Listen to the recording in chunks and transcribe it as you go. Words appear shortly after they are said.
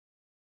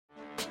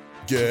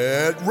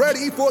Get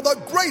ready for the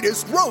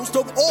greatest roast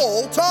of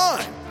all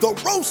time, the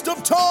Roast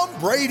of Tom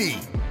Brady,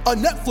 a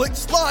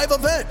Netflix live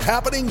event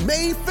happening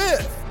May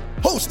 5th.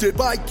 Hosted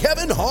by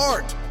Kevin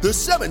Hart, the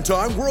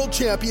 7-time world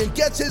champion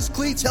gets his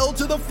cleats held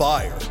to the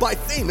fire by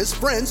famous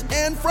friends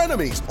and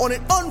frenemies on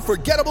an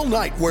unforgettable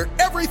night where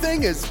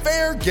everything is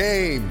fair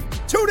game.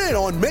 Tune in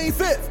on May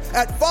 5th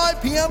at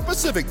 5 p.m.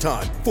 Pacific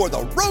time for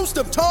the Roast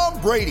of Tom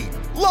Brady,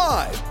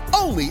 live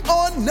only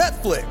on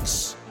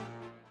Netflix.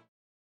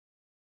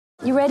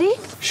 You ready?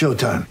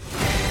 Showtime.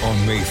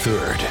 On May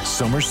 3rd,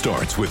 summer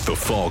starts with The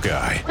Fall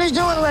Guy. Let's do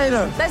it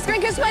later. Let's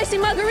drink a spicy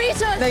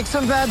margarita. Make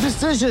some bad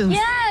decisions.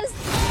 Yes!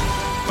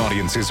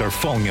 Audiences are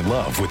falling in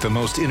love with the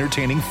most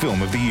entertaining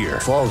film of the year.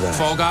 Fall Guy.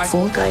 Fall Guy?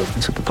 Fall guy.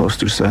 That's what the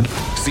poster said.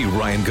 See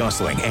Ryan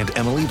Gosling and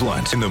Emily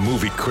Blunt in the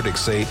movie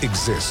critics say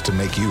exists to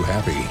make you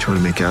happy. Trying to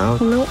make it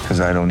out? Nope. Because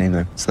I don't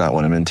either. It's not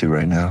what I'm into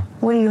right now.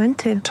 What are you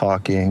into?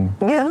 Talking.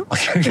 Yeah.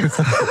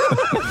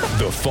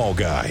 The Fall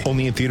Guy.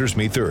 Only in theaters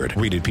May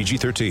 3rd. Rated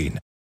PG-13.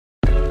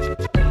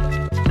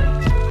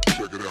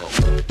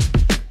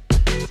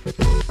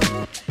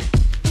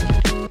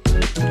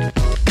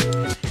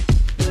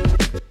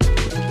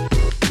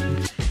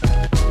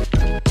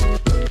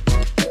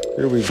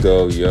 Here we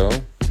go, yo.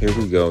 Here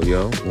we go,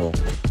 yo. Well,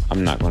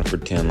 I'm not going to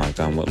pretend like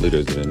I'm what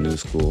leaders in a new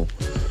school.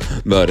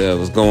 But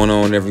what's going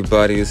on,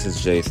 everybody? This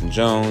is Jason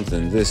Jones,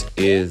 and this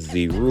is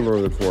the Ruler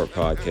of the Court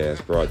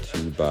podcast brought to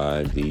you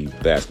by the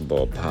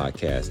Basketball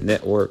Podcast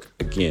Network.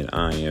 Again,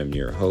 I am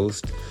your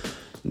host,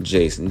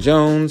 Jason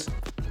Jones,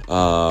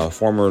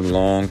 former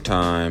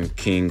longtime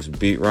Kings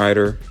beat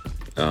writer.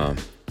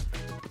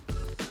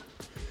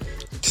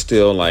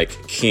 Still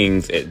like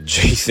Kings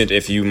adjacent,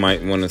 if you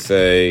might want to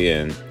say,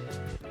 and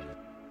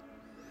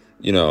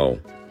you know,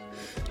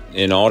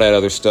 and all that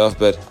other stuff.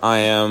 But I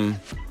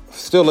am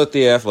still at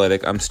The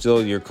Athletic. I'm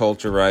still your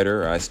culture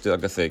writer. I still,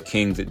 like I said,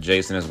 Kings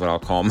adjacent is what I'll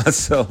call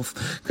myself,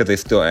 because they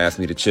still ask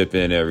me to chip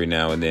in every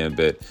now and then.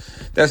 But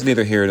that's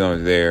neither here nor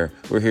there.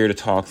 We're here to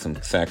talk some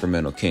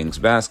Sacramento Kings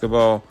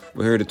basketball.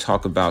 We're here to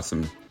talk about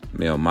some,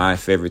 my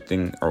favorite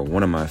thing, or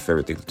one of my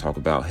favorite things to talk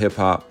about, hip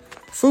hop.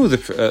 Food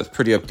is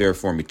pretty up there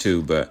for me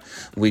too. But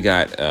we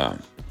got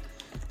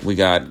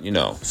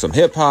some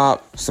hip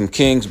hop, some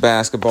Kings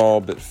basketball.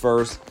 But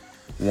first,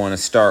 want to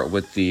start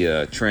with the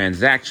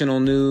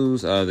transactional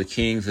news. The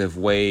Kings have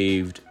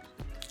waived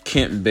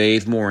Kent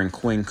Bazemore and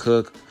Quinn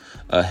Cook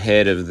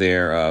ahead of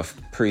their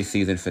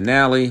preseason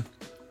finale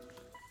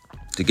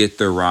to get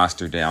their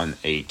roster down to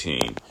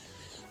 18.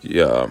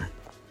 Yeah.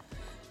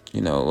 A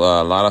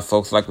lot of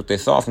folks like what they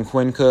saw from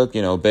Quinn Cook.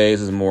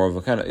 Baze is more of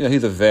a kind of,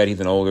 he's a vet. He's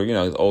an older, he's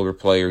an older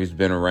player. He's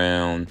been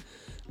around.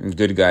 He's a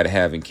good guy to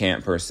have in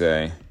camp, per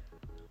se.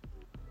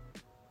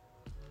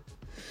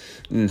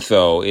 And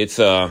so it's,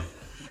 I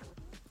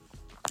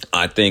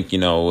think,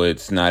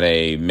 it's not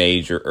a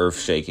major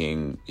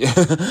earth-shaking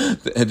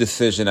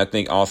decision. I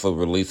think also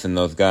releasing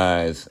those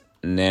guys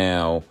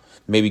now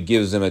maybe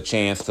gives them a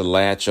chance to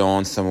latch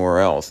on somewhere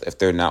else if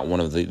they're not one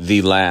of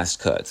the last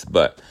cuts.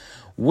 But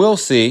we'll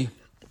see.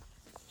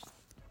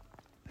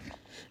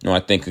 I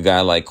think a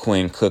guy like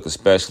Quinn Cook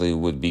especially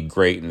would be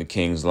great in the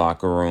Kings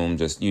locker room.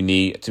 You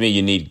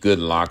need good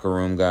locker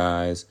room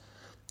guys.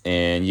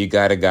 And you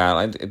got a guy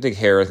like, I think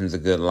Harrison's a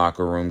good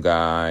locker room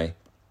guy.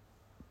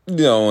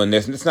 And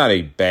it's not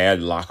a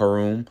bad locker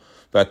room.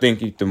 But I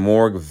think the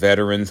more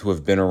veterans who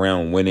have been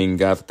around winning,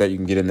 guys that you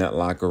can get in that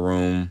locker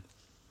room,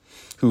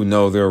 who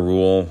know their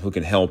role, who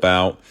can help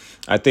out,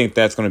 I think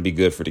that's going to be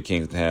good for the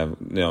Kings to have,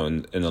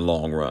 in the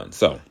long run.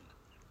 So,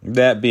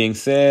 that being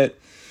said,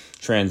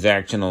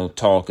 transactional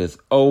talk is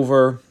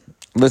over.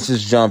 Let's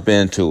just jump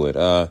into it.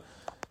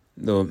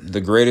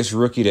 The greatest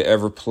rookie to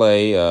ever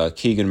play,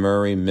 Keegan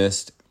Murray,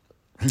 missed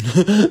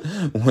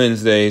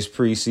Wednesday's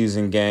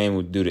preseason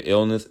game due to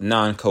illness,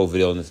 non-COVID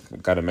illness.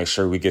 Got to make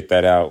sure we get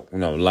that out,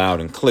 loud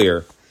and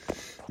clear.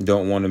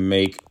 Don't want to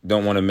make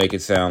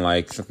it sound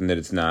like something that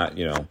it's not.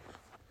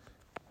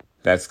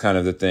 That's kind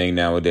of the thing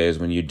nowadays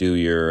when you do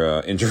your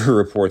injury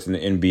reports in the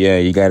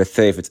NBA. You got to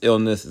say if it's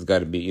illness, it's got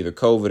to be either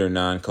COVID or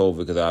non-COVID,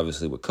 because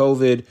obviously with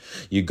COVID,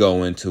 you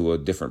go into a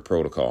different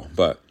protocol.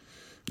 But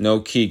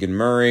no Keegan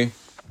Murray.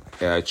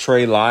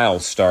 Trey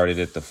Lyles started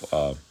at the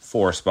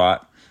 4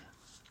 spot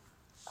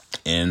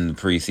in the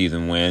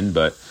preseason win.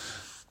 But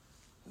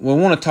what I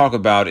want to talk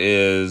about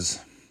is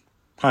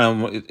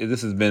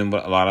this has been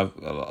what a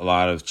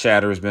lot of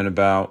chatter has been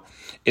about.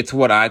 It's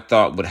what I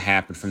thought would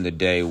happen from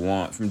day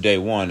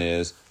one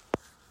is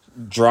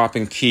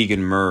dropping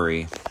Keegan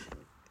Murray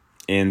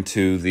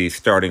into the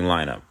starting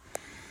lineup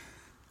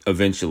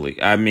eventually.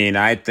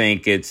 I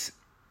think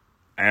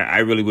I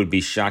really would be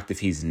shocked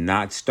if he's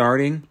not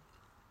starting.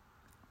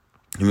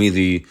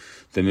 The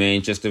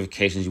main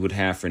justifications you would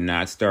have for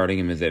not starting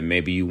him is that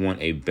maybe you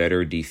want a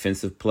better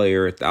defensive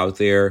player out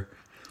there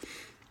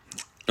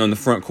on the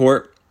front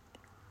court.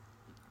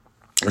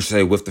 Or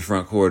say with the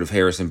front court of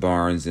Harrison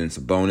Barnes and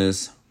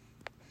Sabonis.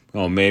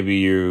 Maybe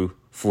you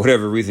for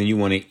whatever reason you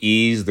want to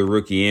ease the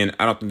rookie in.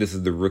 I don't think this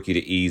is the rookie to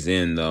ease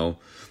in, though.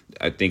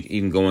 I think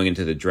even going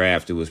into the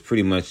draft, it was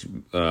pretty much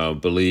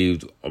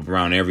believed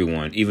around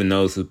everyone, even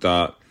those who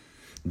thought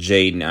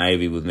Jaden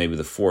Ivey was maybe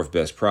the fourth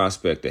best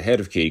prospect ahead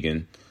of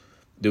Keegan.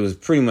 It was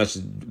pretty much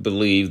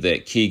believed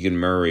that Keegan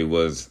Murray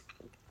was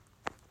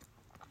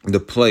the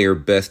player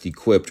best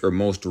equipped or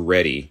most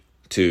ready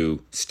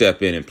to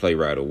step in and play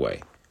right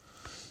away.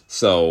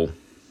 So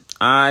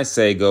I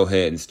say go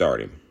ahead and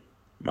start him.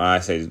 I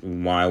say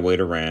why wait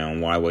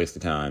around? Why waste the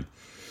time?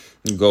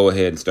 Go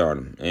ahead and start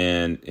him.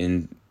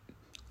 And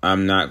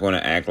I'm not going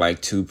to act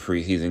like 2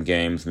 preseason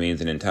games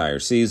means an entire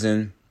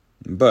season,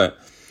 but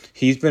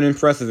he's been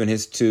impressive in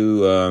his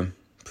 2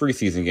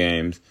 preseason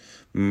games.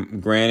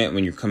 Granted,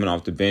 when you're coming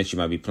off the bench, you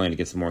might be playing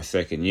against more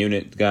second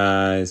unit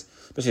guys,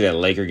 especially that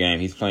Laker game.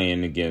 He's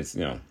playing against,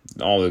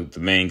 all the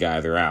main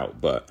guys are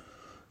out. But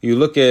you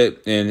look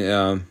at,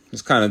 and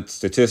just kind of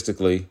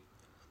statistically,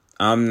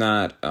 I'm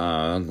not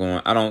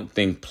I don't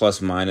think plus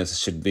minus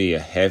should be a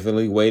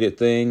heavily weighted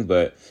thing,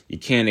 but you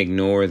can't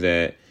ignore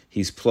that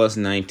he's plus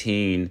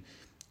 19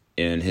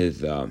 in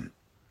his game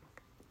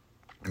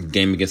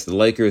against the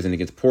Lakers, and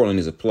against Portland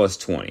he's a plus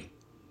 20.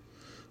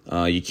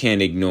 You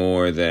can't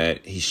ignore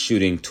that he's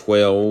shooting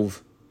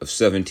 12 of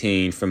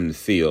 17 from the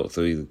field,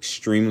 so he's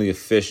extremely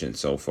efficient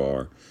so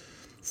far.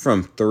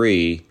 From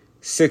 3,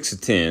 6 of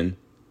 10.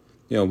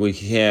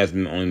 He has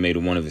only made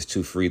one of his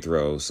 2 free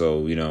throws, so,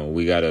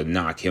 we got to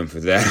knock him for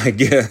that, I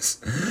guess.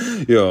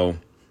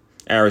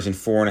 Averaging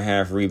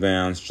 4.5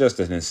 rebounds, just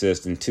an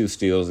assist, and 2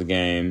 steals a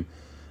game,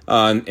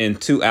 in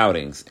 2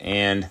 outings.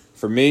 And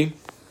for me,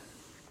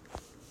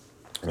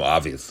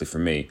 obviously for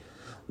me,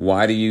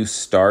 why do you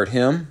start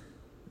him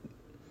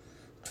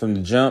from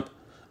the jump?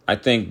 I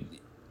think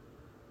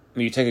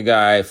when you take a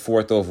guy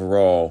 4th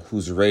overall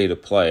who's ready to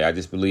play, I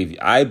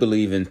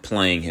believe in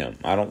playing him.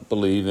 I don't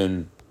believe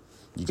in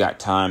you got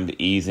time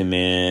to ease him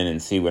in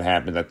and see what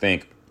happens. I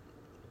think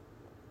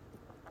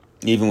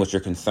even with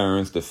your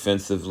concerns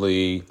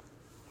defensively,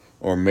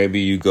 or maybe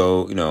you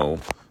go,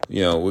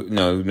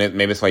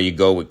 maybe that's why you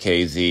go with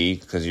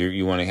KZ, because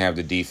you want to have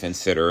the defense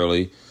sit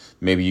early.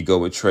 Maybe you go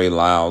with Trey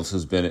Lyles,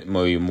 who's been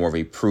maybe more of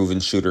a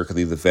proven shooter because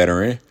he's a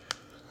veteran.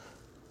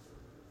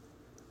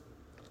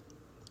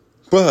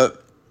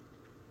 But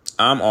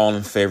I'm all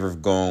in favor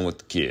of going with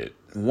the kid.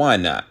 Why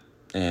not?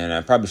 And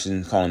I probably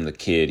shouldn't call him the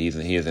kid. He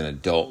is an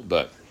adult,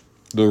 but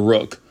the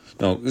rook.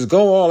 Just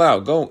go all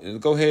out. Go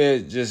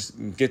ahead.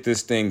 Just get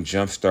this thing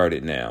jump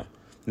started now.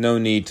 No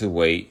need to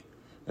wait.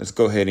 Let's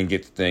go ahead and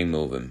get the thing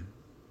moving.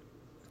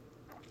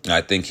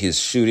 I think his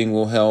shooting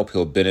will help.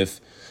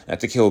 I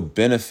think he'll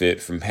benefit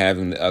from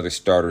having the other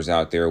starters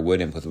out there with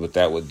him, because what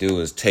that would do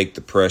is take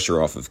the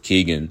pressure off of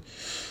Keegan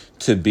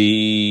to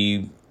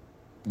be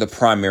the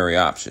primary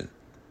option.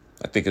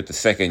 I think at the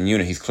second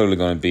unit, he's clearly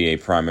going to be a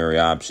primary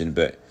option,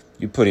 but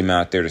you put him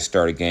out there to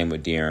start a game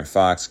with De'Aaron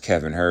Fox,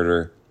 Kevin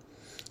Huerter,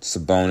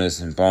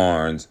 Sabonis, and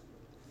Barnes.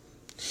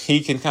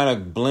 He can kind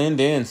of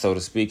blend in, so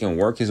to speak, and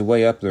work his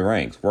way up the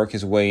ranks, work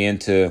his way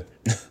into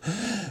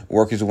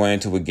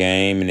a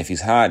game. And if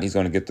he's hot, he's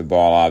going to get the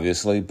ball,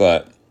 obviously.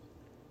 But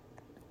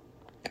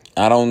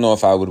I don't know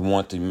if I would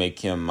want to make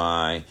him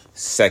my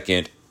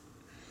second,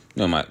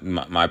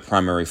 my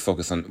primary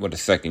focus with a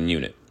second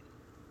unit.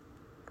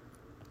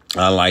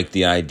 I like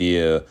the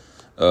idea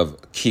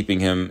of keeping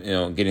him,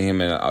 getting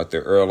him out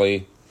there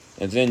early,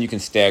 and then you can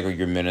stagger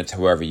your minutes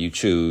however you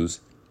choose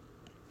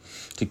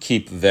to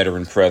keep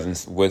veteran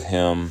presence with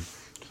him,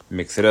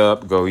 mix it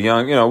up, go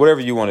young, whatever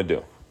you want to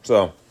do.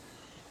 So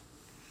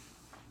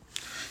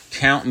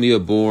count me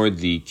aboard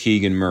the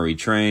Keegan Murray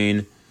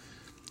train.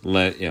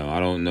 I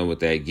don't know what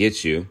that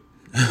gets you,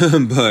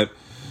 but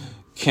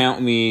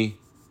count me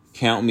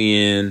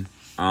in.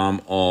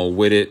 I'm all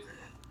with it.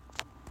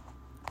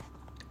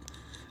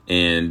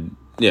 And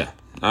yeah,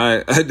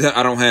 I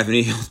don't have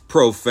any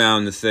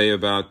profound to say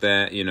about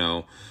that.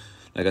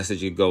 Like I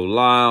said, you go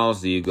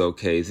Lyles, do you go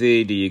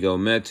KZ, do you go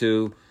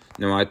Metu?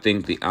 No, I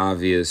think the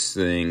obvious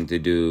thing to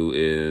do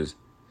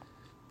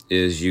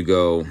is you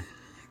go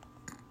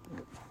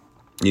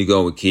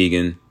with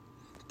Keegan.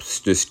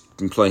 Just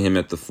play him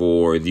at the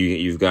 4.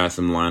 You've got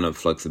some lineup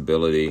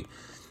flexibility.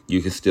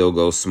 You can still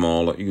go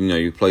small.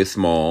 You play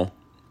small.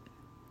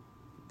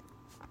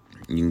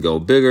 You can go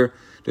bigger.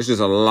 There's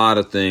just a lot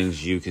of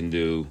things you can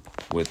do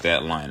with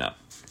that lineup.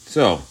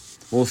 So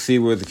we'll see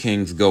where the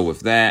Kings go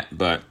with that.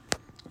 But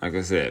like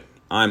I said,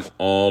 I'm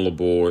all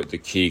aboard the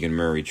Keegan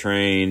Murray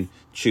train.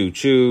 Choo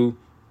choo.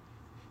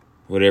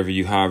 However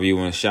you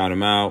want to shout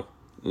him out.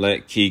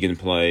 Let Keegan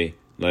play.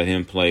 Let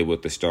him play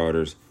with the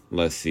starters.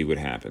 Let's see what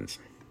happens.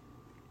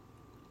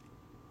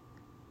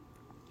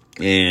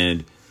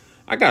 And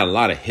I got a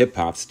lot of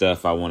hip-hop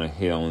stuff I want to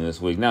hit on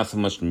this week. Not so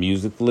much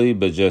musically,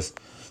 but just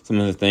some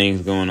of the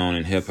things going on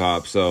in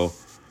hip-hop. So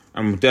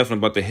I'm definitely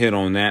about to hit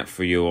on that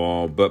for you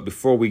all. But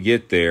before we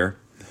get there,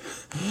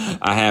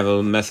 I have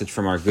a message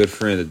from our good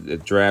friend at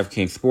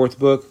DraftKings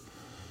Sportsbook.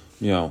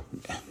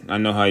 I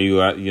know how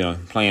you are,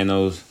 playing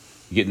those,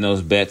 getting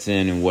those bets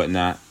in and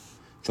whatnot.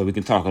 So we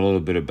can talk a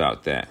little bit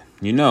about that.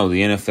 You know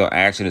the NFL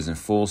action is in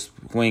full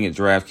swing at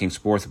DraftKings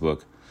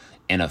Sportsbook,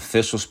 an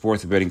official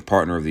sports betting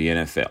partner of the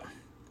NFL.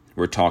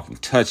 We're talking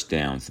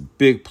touchdowns,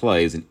 big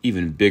plays, and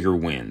even bigger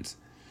wins.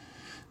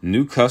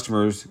 New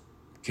customers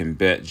can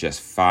bet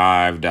just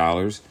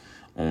 $5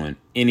 on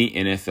any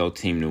NFL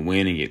team to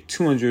win and get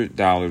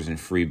 $200 in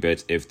free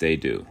bets if they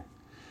do.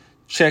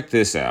 Check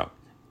this out.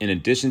 In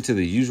addition to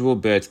the usual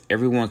bets,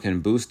 everyone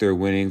can boost their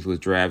winnings with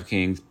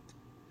DraftKings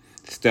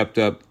stepped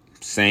up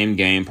same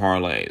game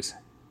parlays.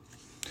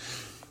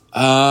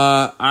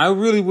 I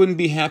really wouldn't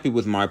be happy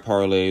with my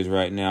parlays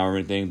right now or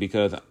anything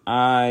because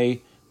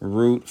I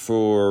root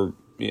for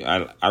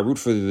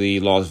the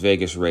Las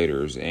Vegas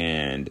Raiders,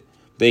 and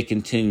they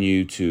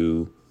continue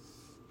to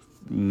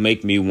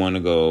make me want to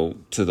go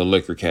to the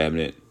liquor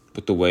cabinet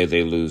with the way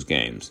they lose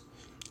games.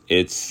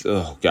 It's,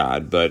 oh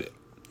God, but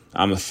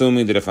I'm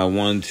assuming that if I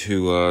wanted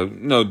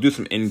to, do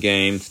some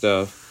in-game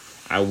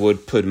stuff, I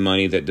would put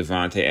money that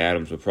Devontae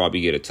Adams would probably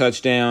get a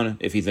touchdown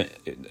if he's in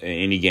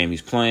any game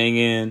he's playing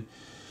in.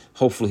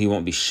 Hopefully he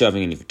won't be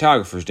shoving any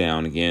photographers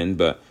down again,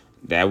 but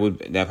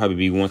that'd probably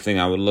be one thing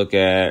I would look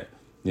at.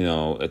 You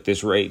know, at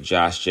this rate,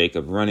 Josh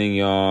Jacobs running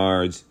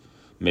yards,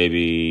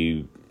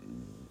 maybe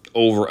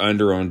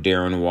over-under on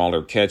Darren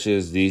Waller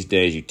catches. These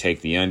days you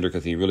take the under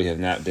because he really has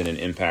not been an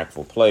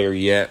impactful player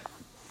yet.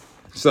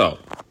 So,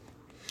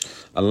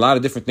 a lot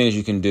of different things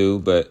you can do,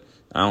 but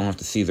I don't have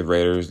to see the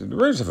Raiders. The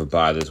Raiders have a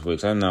bye this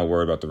week, so I'm not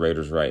worried about the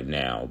Raiders right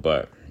now.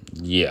 But,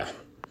 yeah,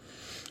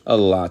 a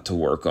lot to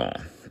work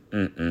on.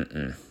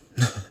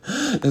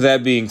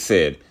 That being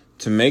said,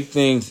 to make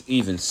things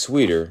even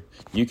sweeter,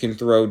 you can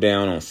throw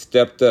down on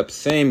stepped-up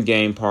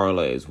same-game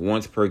parlays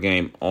once per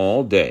game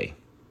all day,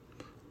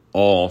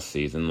 all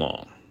season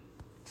long.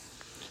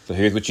 So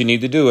here's what you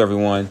need to do,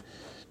 everyone.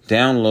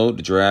 Download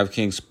the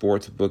DraftKings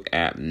Sportsbook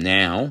app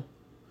now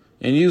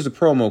and use the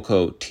promo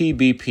code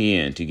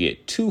TBPN to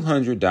get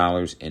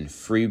 $200 in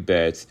free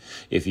bets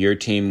if your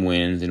team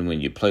wins and when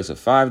you place a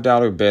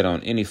 $5 bet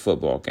on any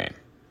football game.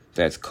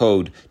 That's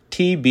code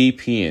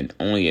TBPN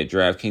only at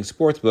DraftKings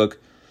Sportsbook,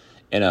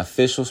 an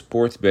official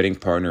sports betting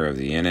partner of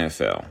the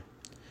NFL.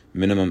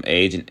 Minimum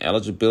age and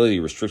eligibility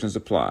restrictions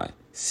apply.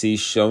 See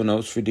show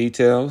notes for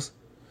details.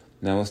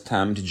 Now it's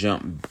time to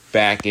jump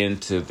back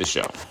into the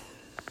show.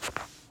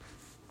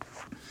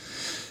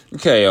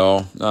 Okay,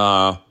 y'all.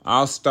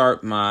 I'll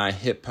start my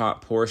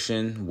hip-hop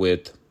portion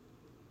with...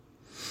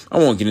 I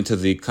won't get into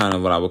the kind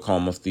of what I would call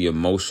almost the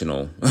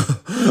emotional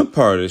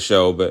part of the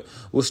show, but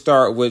we'll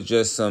start with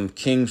just some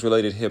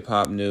Kings-related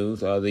hip-hop news.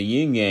 The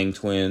Ying Yang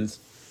Twins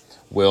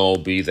will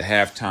be the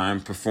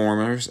halftime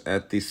performers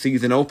at the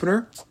season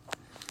opener.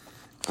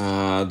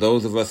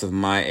 Those of us of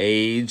my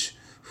age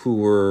who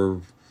were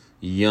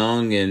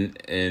young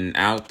and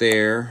out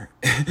there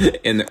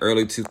in the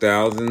early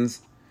 2000s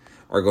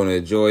are going to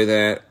enjoy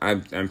that.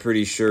 I'm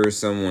pretty sure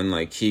someone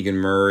like Keegan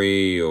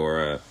Murray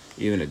or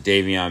even a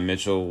Davion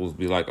Mitchell will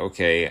be like,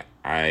 okay,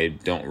 I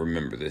don't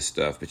remember this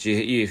stuff. But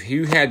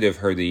you had to have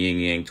heard the Ying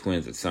Yang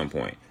Twins at some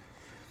point.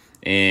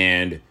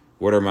 And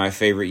what are my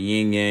favorite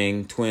Ying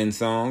Yang Twin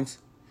songs?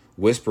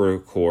 Whisper,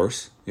 of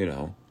course, you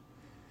know.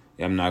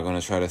 I'm not going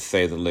to try to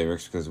say the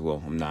lyrics because,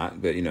 well, I'm not.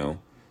 But, you know,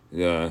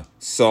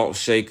 Salt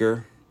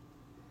Shaker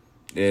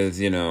is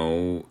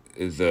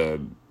a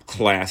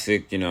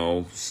classic,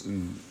 the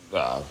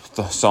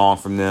song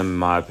from them, in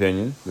my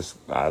opinion.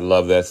 I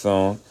love that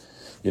song.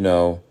 Get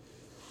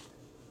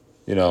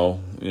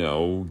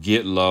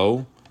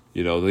Low.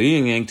 The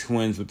Ying Yang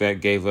Twins with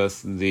that gave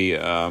us the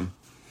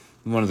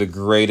one of the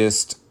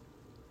greatest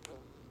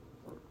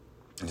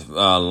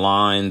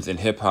lines in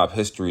hip-hop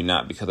history,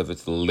 not because of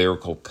its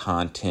lyrical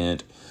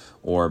content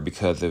or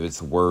because of its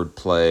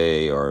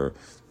wordplay or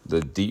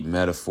the deep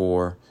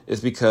metaphor. It's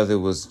because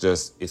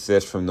it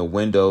says from the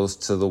windows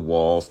to the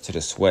walls to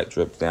the sweat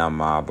drip down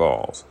my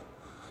balls.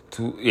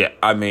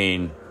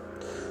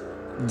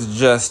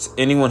 Just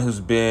anyone who's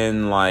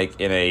been like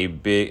in a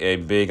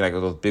big like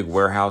those big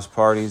warehouse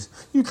parties,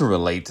 you can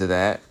relate to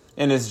that.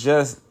 And it's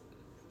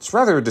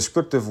rather a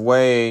descriptive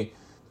way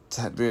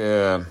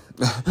to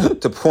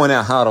point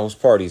out how those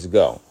parties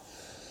go,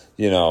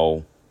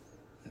 and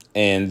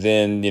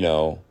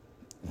then,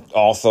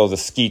 also the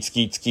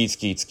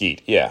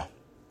skeet. Yeah.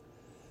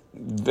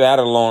 That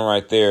alone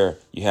right there,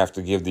 you have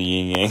to give the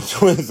Ying Yang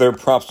Twins their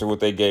props for what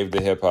they gave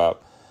to hip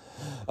hop.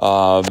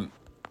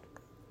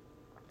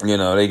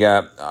 They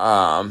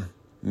got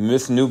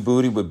Miss New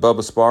Booty with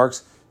Bubba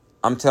Sparks.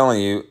 I'm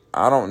telling you,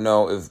 I don't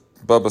know if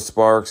Bubba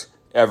Sparks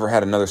ever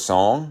had another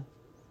song,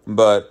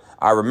 but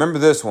I remember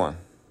this one.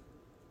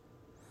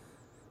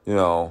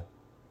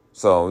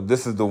 So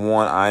this is the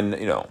one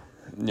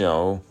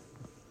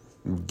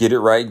get it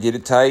right, get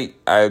it tight.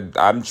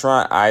 I'm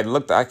trying.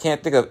 I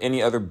can't think of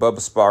any other Bubba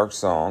Sparks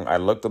song. I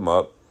looked them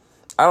up.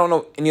 I don't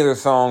know any other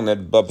song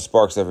that Bubba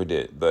Sparks ever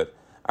did, but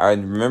I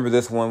remember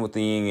this one with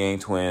the Ying Yang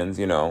Twins.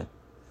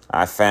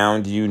 I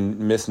found you,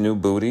 Miss New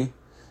Booty.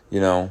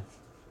 Get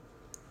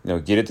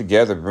it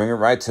together, bring it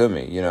right to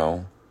me.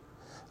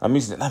 Let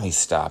me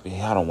stop.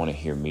 I don't want to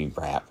hear me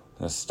rap.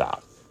 Let's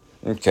stop.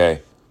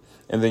 Okay.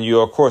 And then you,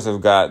 of course, have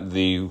got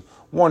the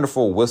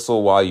wonderful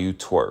Whistle While You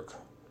Twerk.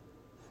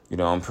 You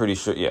know, I'm pretty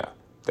sure, yeah,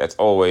 that's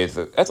always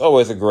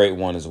a great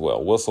one as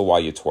well. Whistle While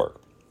You Twerk.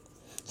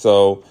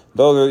 So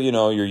those are, you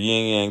know, your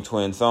Yin Yang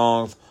Twin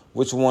songs.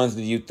 Which ones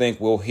do you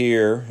think we'll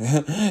hear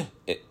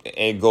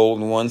at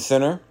Golden One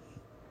Center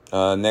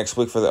next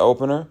week for the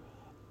opener?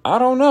 I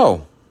don't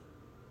know.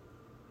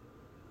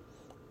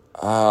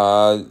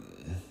 I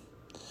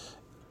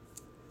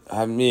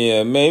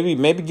mean,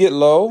 maybe Get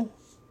Low,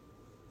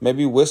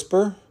 maybe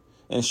Whisper,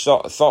 and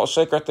Salt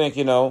Shaker. I think,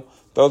 you know,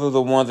 those are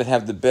the ones that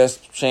have the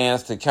best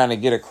chance to kind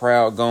of get a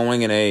crowd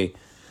going in a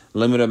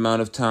limited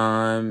amount of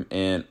time.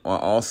 And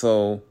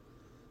also,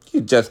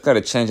 you just got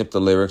to change up the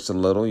lyrics a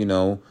little. You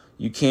know,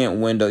 you can't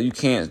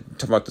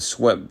talk about the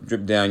sweat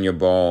drip down your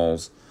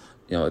balls,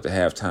 you know, at the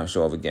halftime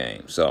show of a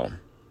game. So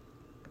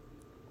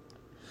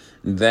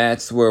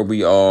that's where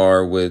we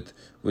are with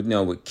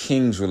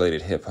Kings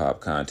related hip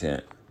hop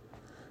content.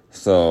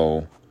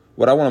 So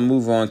what I want to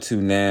move on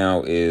to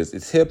now is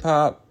it's hip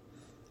hop,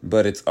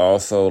 but it's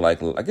also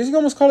like, I guess you can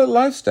almost call it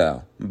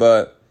lifestyle.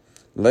 But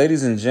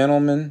ladies and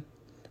gentlemen,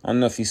 I don't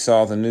know if you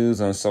saw the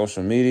news on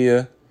social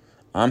media.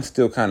 I'm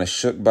still kind of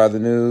shook by the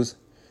news.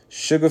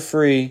 Sugar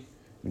Free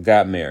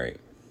got married.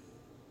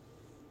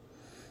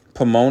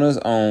 Pomona's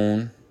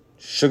own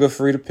Sugar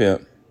Free the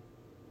Pimp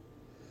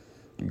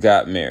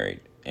got married.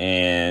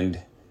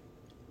 And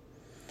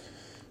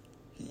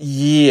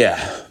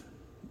yeah,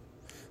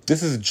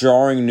 this is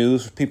jarring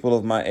news for people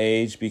of my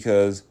age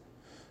because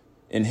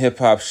in hip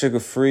hop, Sugar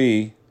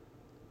Free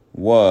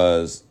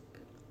was,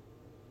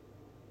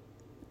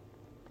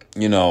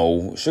 you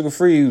know, Sugar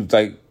Free was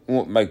like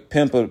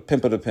pimp of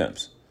the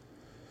pimps.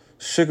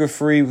 Sugar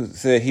Free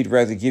said he'd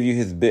rather give you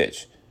his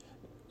bitch,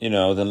 you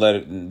know, than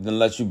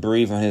let you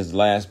breathe on his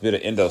last bit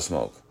of endo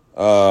smoke.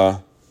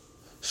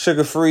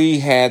 Sugar Free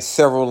had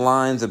several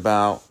lines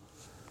about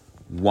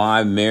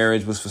why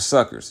marriage was for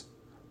suckers.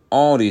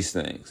 All these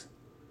things.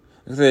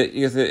 I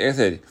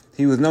said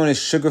he was known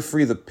as Sugar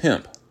Free the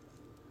Pimp.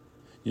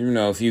 You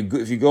know, if you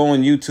go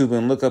on YouTube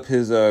and look up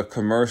his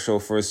commercial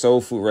for a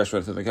soul food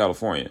restaurant in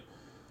California,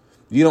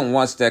 you don't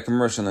watch that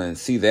commercial and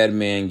see that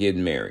man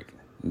getting married.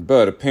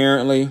 But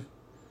apparently,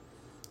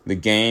 the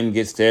game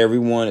gets to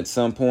everyone at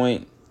some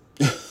point.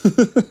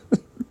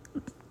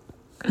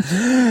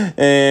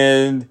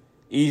 And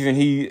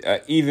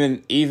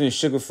even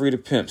Sugar Free the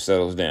Pimp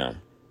settles down.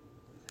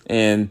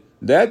 And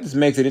that just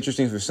makes it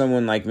interesting for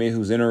someone like me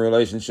who's in a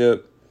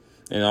relationship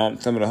and all,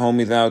 some of the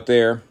homies out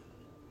there.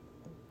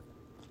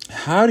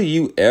 How do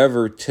you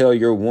ever tell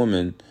your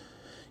woman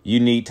you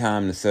need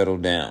time to settle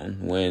down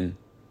when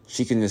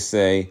she can just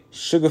say,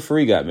 Sugar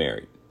Free got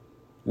married?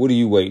 What are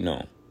you waiting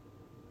on?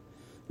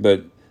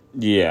 But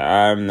yeah,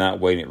 I'm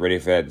not ready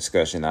for that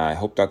discussion. I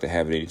hope not to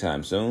have it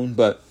anytime soon.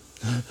 But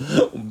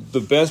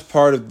the best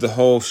part of the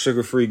whole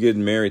Sugar Free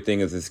getting married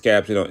thing is his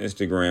caption on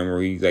Instagram where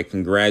he like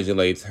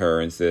congratulates her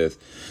and says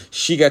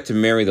she got to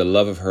marry the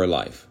love of her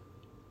life.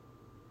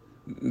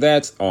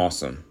 That's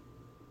awesome.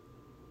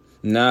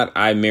 Not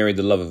I married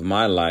the love of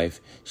my life.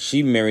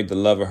 She married the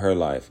love of her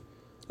life.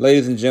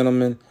 Ladies and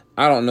gentlemen,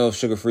 I don't know if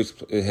Sugar Free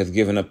has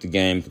given up the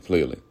game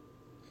completely.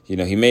 You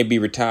know, he may be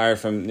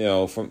retired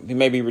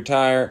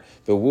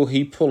but will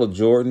he pull a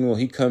Jordan? Will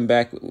he come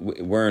back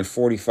wearing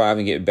 45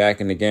 and get back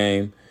in the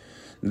game?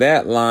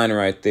 That line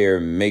right there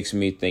makes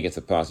me think it's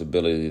a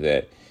possibility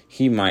that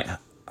he might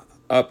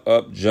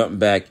jump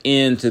back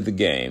into the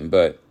game.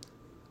 But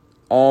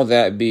all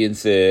that being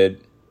said,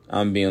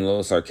 I'm being a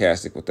little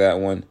sarcastic with that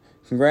one.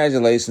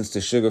 Congratulations to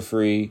Sugar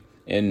Free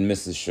and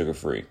Mrs. Sugar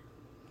Free.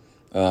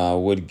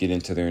 Would get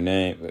into their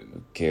name, but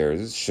who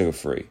cares? It's Sugar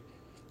Free.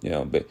 You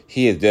know, but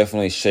he has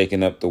definitely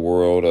shaken up the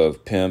world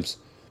of pimps,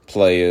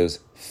 players,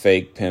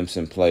 fake pimps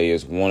and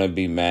players,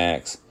 wannabe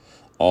Max,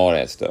 all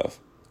that stuff.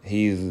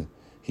 He's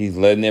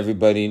letting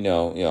everybody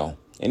know, you know,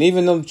 and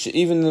even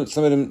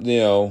some of them, you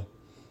know,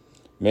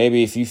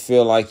 maybe if you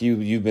feel like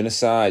you've been a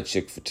side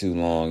chick for too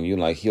long, you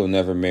like he'll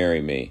never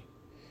marry me.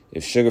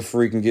 If Sugar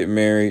Free can get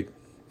married,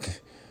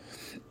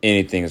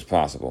 anything is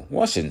possible.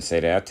 Well, I shouldn't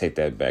say that. I take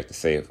that back to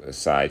say a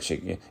side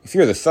chick. If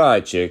you're the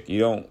side chick, you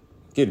don't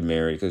get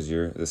married because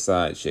you're the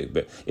side chick.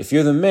 But if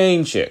you're the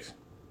main chick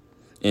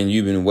and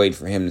you've been waiting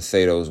for him to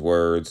say those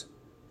words,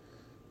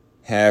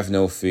 have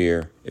no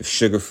fear. If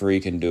Sugar Free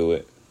can do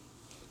it,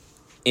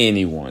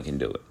 anyone can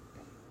do it.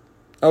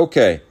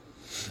 Okay,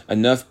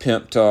 enough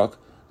pimp talk.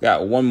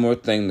 Got one more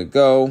thing to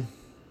go.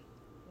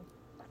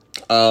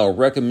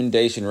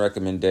 Recommendation.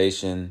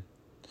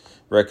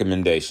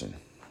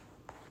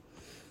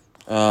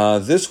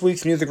 This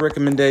week's music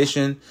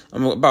recommendation,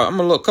 I'm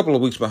a couple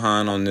of weeks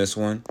behind on this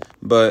one,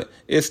 but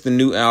it's the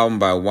new album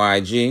by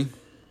YG.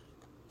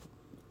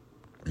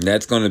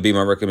 That's going to be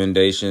my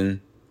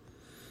recommendation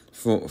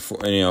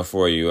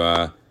for you.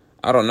 I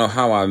don't know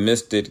how I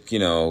missed it,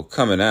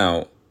 coming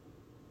out,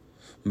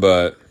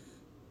 but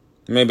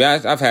maybe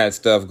I've had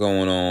stuff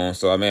going on,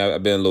 so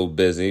I've been a little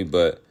busy,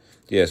 but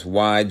yes,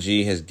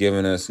 YG has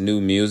given us new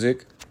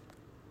music.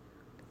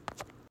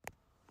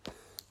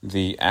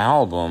 The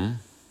album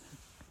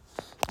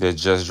that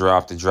just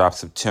dropped, it dropped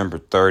September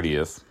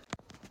 30th.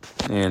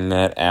 And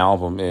that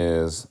album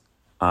is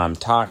I'm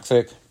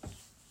Toxic.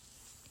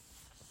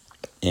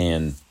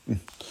 And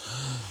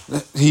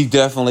he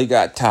definitely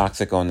got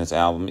toxic on this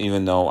album,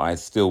 even though I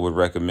still would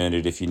recommend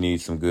it if you need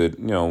some good,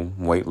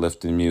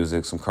 weightlifting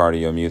music, some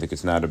cardio music.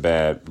 It's not a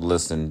bad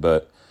listen,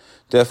 but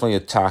definitely a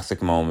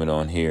toxic moment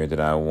on here that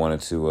I wanted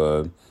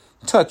to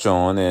touch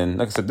on. And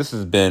like I said,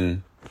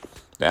 the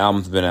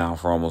album's been out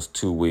for almost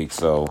 2 weeks,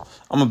 so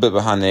I'm a bit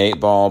behind the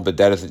 8 ball, but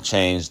that doesn't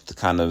change the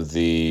kind of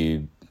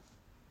the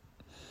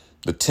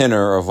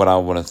tenor of what I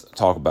want to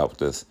talk about with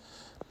this.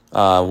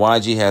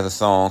 YG has a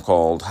song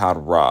called How to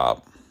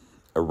Rob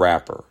a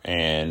Rapper,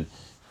 and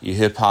you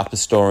hip-hop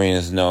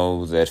historians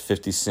know that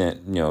 50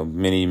 Cent,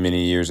 many,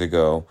 many years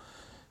ago,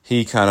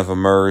 he kind of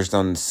emerged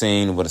on the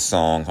scene with a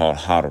song called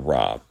How to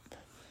Rob.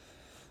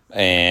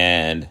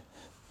 And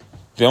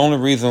the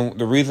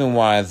reason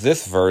why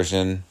this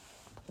version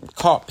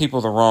caught people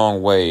the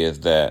wrong way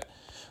is that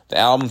the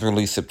album's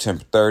released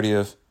September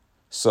 30th,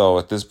 so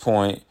at this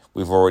point,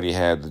 we've already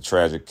had the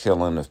tragic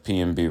killing of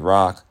PNB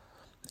Rock,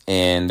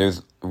 and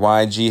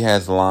YG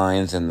has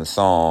lines in the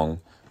song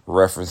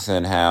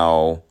referencing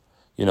how,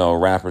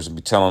 rappers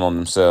be telling on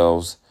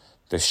themselves.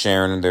 They're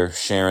sharing their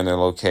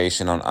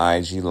location on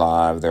IG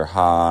Live. They're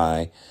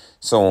high,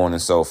 so on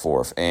and so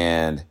forth.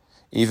 And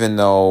even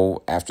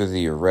though after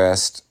the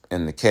arrest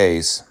in the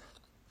case,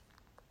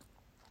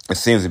 it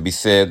seems to be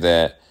said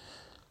that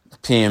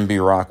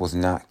PNB Rock was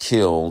not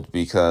killed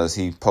because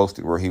he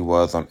posted where he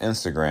was on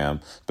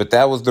Instagram. But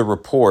that was the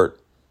report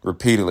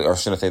repeatedly, or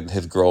should I say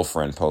his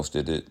girlfriend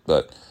posted it,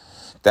 but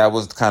that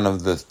was kind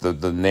of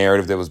the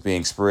narrative that was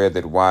being spread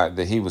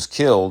that he was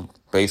killed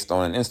based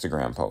on an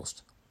Instagram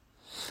post,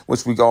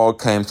 which we all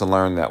came to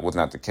learn that was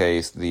not the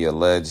case. The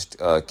alleged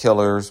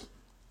killers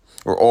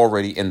were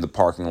already in the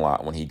parking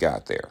lot when he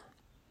got there.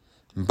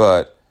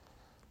 But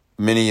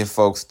many of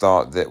folks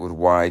thought that what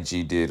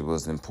YG did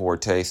was in poor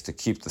taste to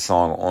keep the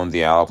song on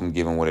the album,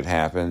 given what had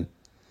happened.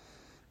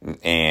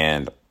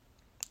 And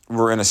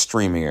we're in a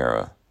streaming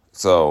era,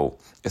 so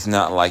it's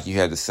not like you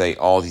had to say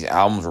all these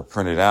albums were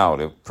printed up.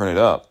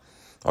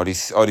 All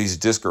these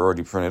discs are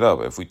already printed up.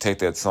 If we take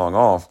that song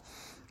off,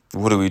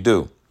 what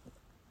do?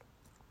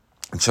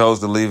 I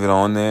chose to leave it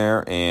on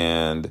there,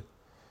 and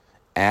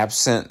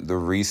absent the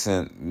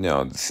recent,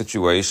 the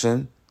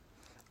situation,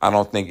 I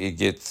don't think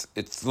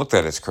it's looked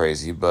at as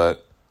crazy,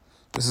 but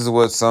this is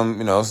what this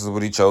is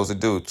what he chose to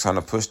do, trying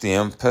to push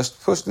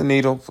the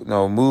needle,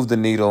 move the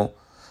needle,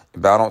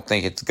 but I don't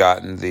think it's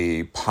gotten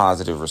the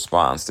positive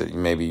response that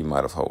maybe you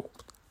might have hoped.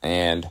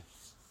 And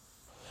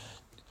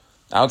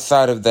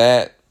outside of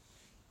that,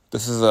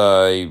 this is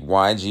a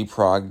YG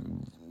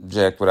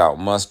project without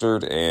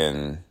Mustard,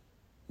 and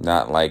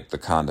not like the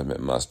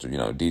condiment Mustard,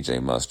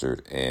 DJ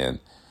Mustard. And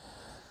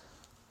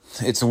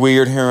it's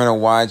weird hearing a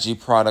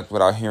YG product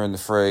without hearing the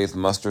phrase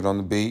mustard on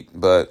the beat,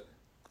 but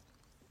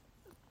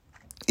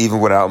even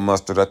without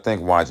Mustard, I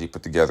think YG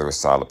put together a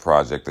solid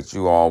project that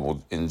you all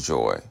will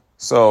enjoy.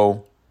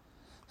 So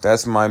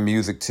that's my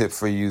music tip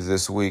for you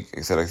this week.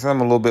 Like I said,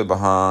 I'm a little bit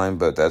behind,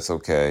 but that's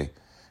okay.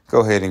 Go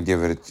ahead and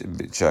give it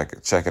a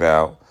check it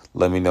out.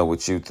 Let me know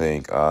what you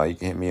think. You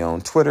can hit me on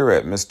Twitter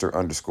at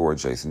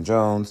Mr_Jason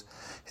Jones.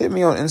 Hit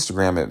me on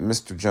Instagram at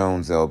Mr.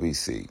 Jones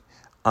LBC.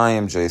 I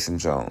am Jason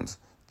Jones.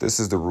 This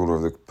is the Ruler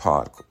of the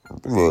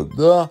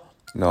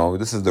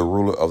this is the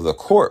Ruler of the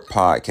Court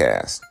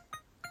podcast.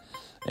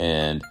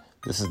 And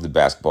this is the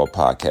Basketball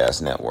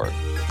Podcast Network.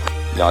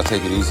 Y'all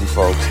take it easy,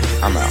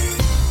 folks. I'm out.